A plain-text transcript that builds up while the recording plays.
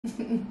Hi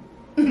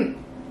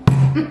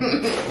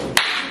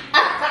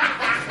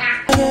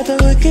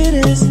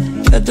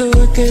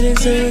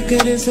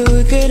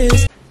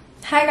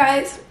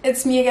guys,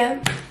 it's me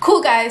again.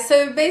 Cool guys,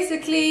 so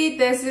basically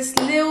there's this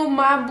little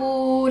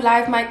Mabu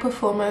live mic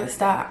performance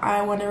that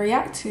I want to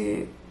react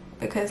to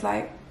because,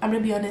 like, I'm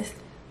gonna be honest,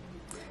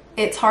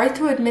 it's hard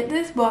to admit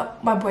this,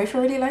 but my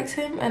boyfriend really likes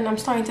him and I'm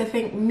starting to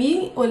think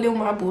me or Lil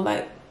Mabu,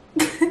 like.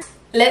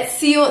 Let's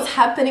see what's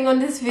happening on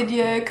this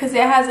video because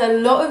it has a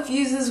lot of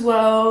views as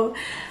well.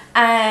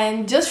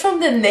 And just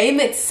from the name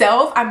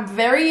itself, I'm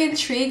very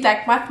intrigued.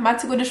 Like,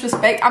 mathematical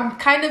disrespect, I'm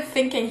kind of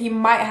thinking he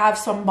might have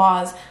some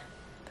bars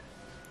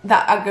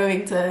that are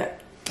going to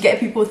get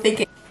people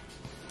thinking.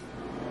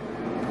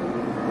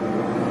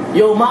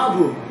 Yo,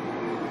 Mabu,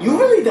 you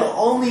really the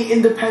only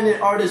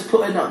independent artist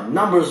putting up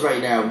numbers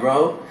right now,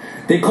 bro.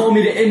 They call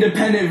me the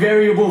independent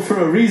variable for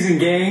a reason,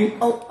 gang.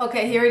 Oh,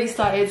 okay, he already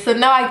started. So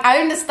now I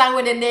understand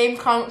where the name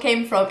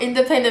came from.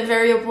 Independent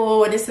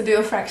variable, and it's to do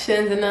with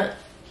fractions and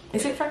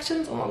is it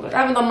fractions? Oh my god,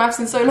 I haven't done maths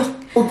in so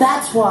long. Well,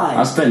 that's why.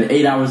 I spend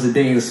 8 hours a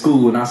day in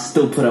school and I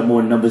still put up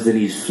more numbers than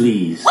these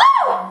fleas. Woo!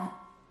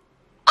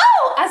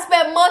 Oh, I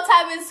spent more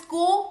time in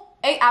school,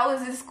 8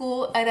 hours in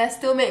school, and I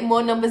still make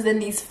more numbers than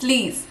these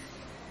fleas.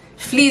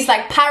 Fleas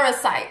like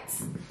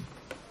parasites.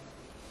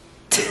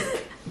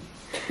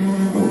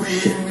 Oh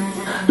shit.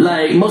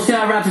 Like, most of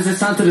y'all rappers that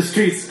signed to the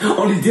streets,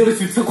 only deal that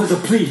you took was a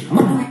plea.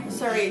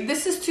 Sorry,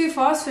 this is too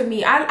fast for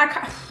me. I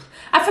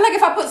feel like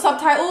if I put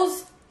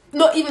subtitles,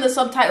 not even the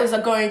subtitles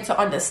are going to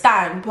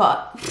understand,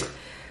 but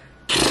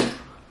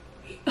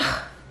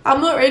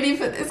I'm not ready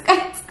for this,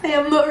 guys. I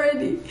am not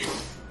ready.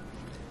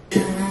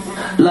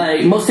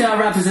 Like, most of y'all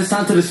rappers that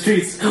signed to the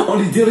streets,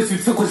 only deal that you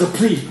took was a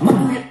plea.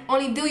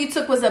 Only deal you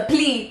took was a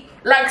plea.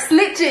 Like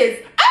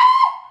snitches.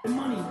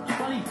 Money,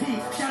 money, P.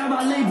 Shout out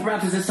my label.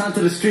 Rappers that signed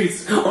to the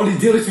streets, only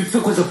deal that you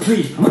took was a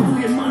plea.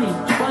 Money,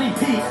 money,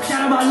 P.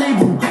 Shout out my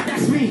label.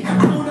 That's me.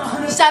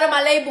 Shout out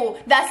my label.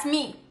 That's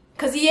me.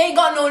 Cause he ain't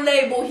got no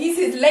label. He's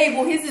his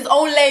label. He's his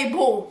own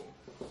label.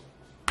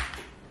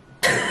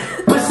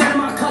 Percent of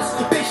my cuts,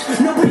 bitch.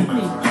 Nobody.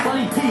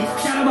 Money, P.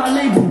 Shout out my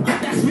label.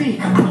 That's me.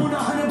 I own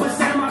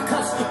 100% of my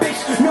cuts,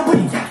 bitch. Nobody.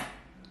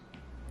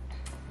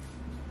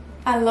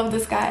 I love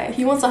this guy.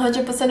 He wants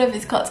 100% of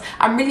his cuts.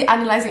 I'm really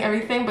analyzing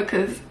everything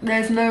because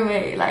there's no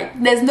way, like,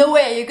 there's no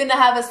way you're gonna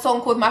have a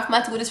song called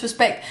Mathematical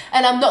Disrespect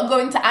and I'm not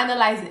going to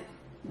analyze it.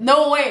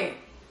 No way.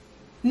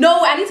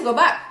 No way. I need to go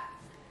back.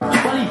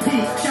 Money, P.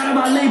 Shout out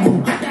my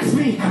label. That's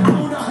me. I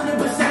own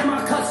 100% of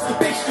my cuts,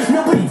 bitch.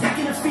 Nobody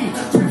taking a fee.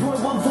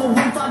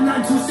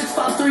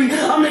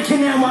 3.141592653. I'm making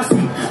NYC.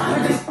 I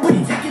heard they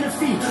nobody taking a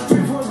fee.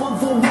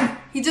 3.141.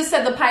 He just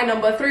said the pi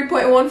number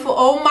 3.14.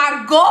 Oh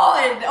my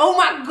god. Oh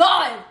my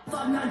god.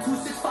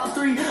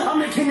 59265 I'm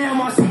making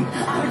NYC. I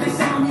heard they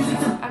send my music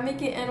to I'm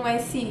making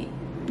NYC,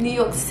 New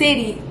York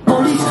City.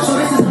 police. So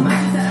this is the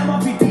message that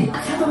MRPD.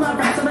 I kept on my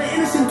raps, I'm an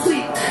innocent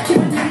tweet. Keep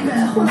my ditty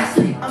back when I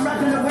sleep. I'm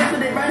rapping the rap, but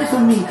they write it for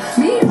me.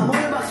 Me, I'm all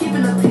about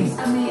keeping the peace.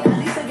 I mean, at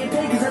least I get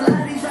paid, cause a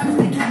lot of these rappers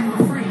they get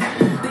for free.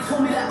 They call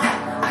me that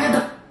I got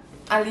the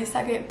At least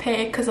I get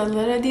paid because a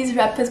lot of these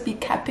rappers be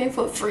capping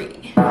for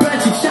free.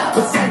 ratchet shot,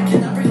 but said,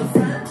 can I bring a friend?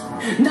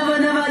 Never,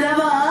 never,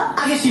 never.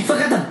 I guess she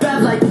forgot the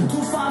bed like 2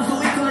 5s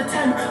go equal to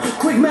 10.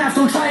 Quick math,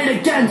 don't try it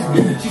again.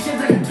 She shaped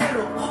like a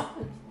turtle.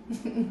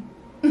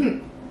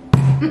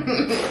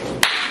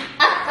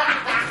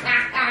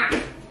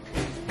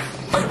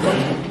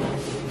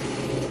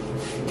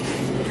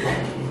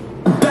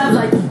 Bad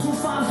like 2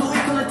 5s go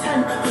equal to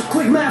 10.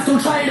 Quick math,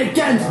 don't try it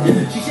again.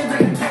 She shaped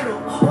like a turtle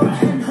or a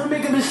hen. Her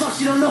makeup is soft,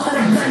 she don't know how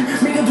to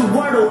blend. Make her do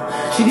Wordle.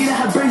 She need to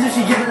have brains if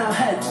she giving out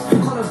heads.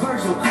 Call her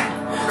Virgil,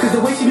 cause the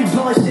way she be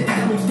blowing shit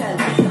got me dead.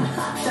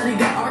 Shawty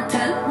got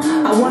R10.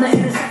 I wanna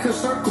intersect her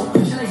circle.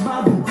 She like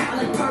Mabu, I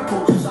like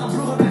purple. So I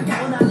blew her back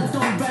out when I left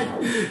on red.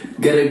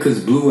 Get it? Cause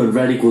blue and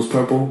red equals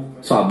purple.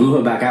 So I blew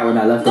her back out when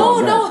I left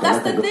on red. No,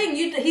 that's the thing.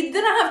 He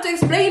didn't have to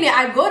explain it.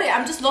 I got it.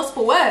 I'm just lost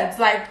for words.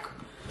 Like,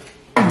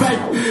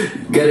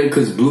 red. Get it?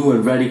 Cause blue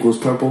and red equals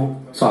purple.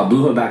 So I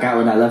blew her back out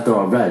when I left her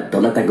on red.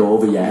 Don't let that go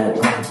over your head.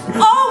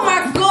 oh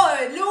my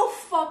god, little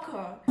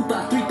fucker. 3,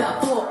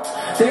 4.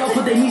 They all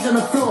put their knees on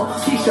the floor.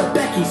 Keisha,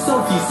 Becky,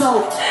 Sophie,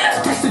 Zoe.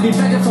 Texted me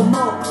begging for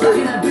more.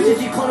 Blocking that bitch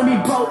and she calling me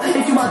bro.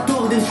 If you my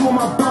dog, then chew on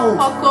my bone.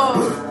 Fuck off.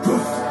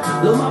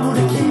 Lil' Mabu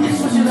the king,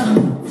 switching up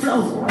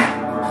flow.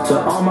 To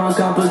all my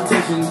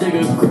competition, dig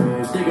a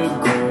grave, dig a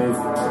grave. I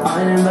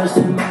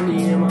invested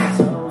money in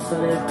myself, so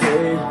they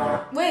paid.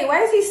 Wait,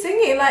 why is he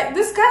singing? Like,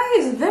 this guy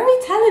is very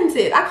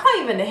talented. I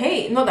can't even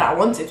hate. Not that I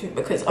wanted to,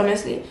 because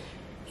honestly,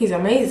 he's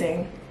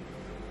amazing.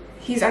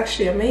 He's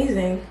actually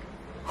amazing.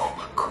 Oh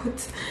my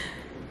god.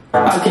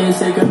 I can't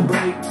take a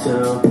break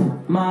till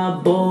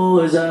Mabu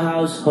is a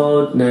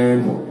household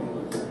name.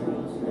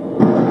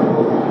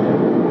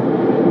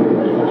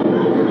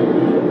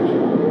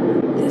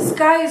 This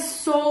guy is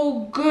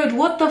so good.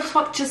 What the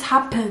fuck just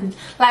happened?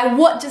 Like,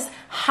 what just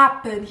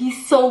happened?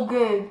 He's so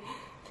good.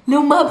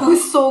 Lil Mabu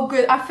is so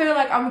good. I feel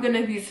like I'm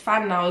gonna be his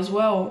fan now as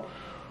well.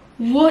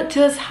 What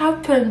just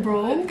happened,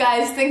 bro?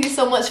 Guys, thank you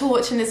so much for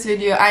watching this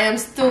video. I am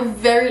still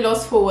very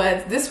lost for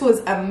words. This was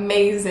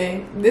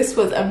amazing. This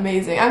was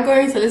amazing. I'm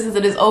going to listen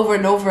to this over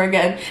and over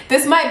again.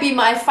 This might be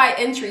my fight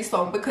entry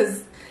song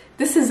because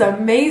this is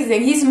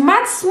amazing. He's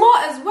mad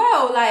smart as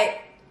well.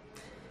 Like,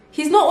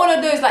 he's not one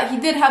of those, like, he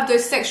did have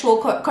those sexual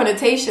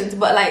connotations,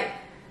 but like,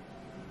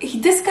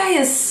 this guy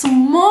is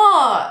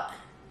smart.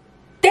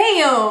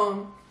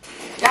 Damn.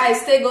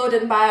 Guys, stay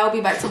golden. Bye. I'll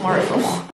be back tomorrow for more.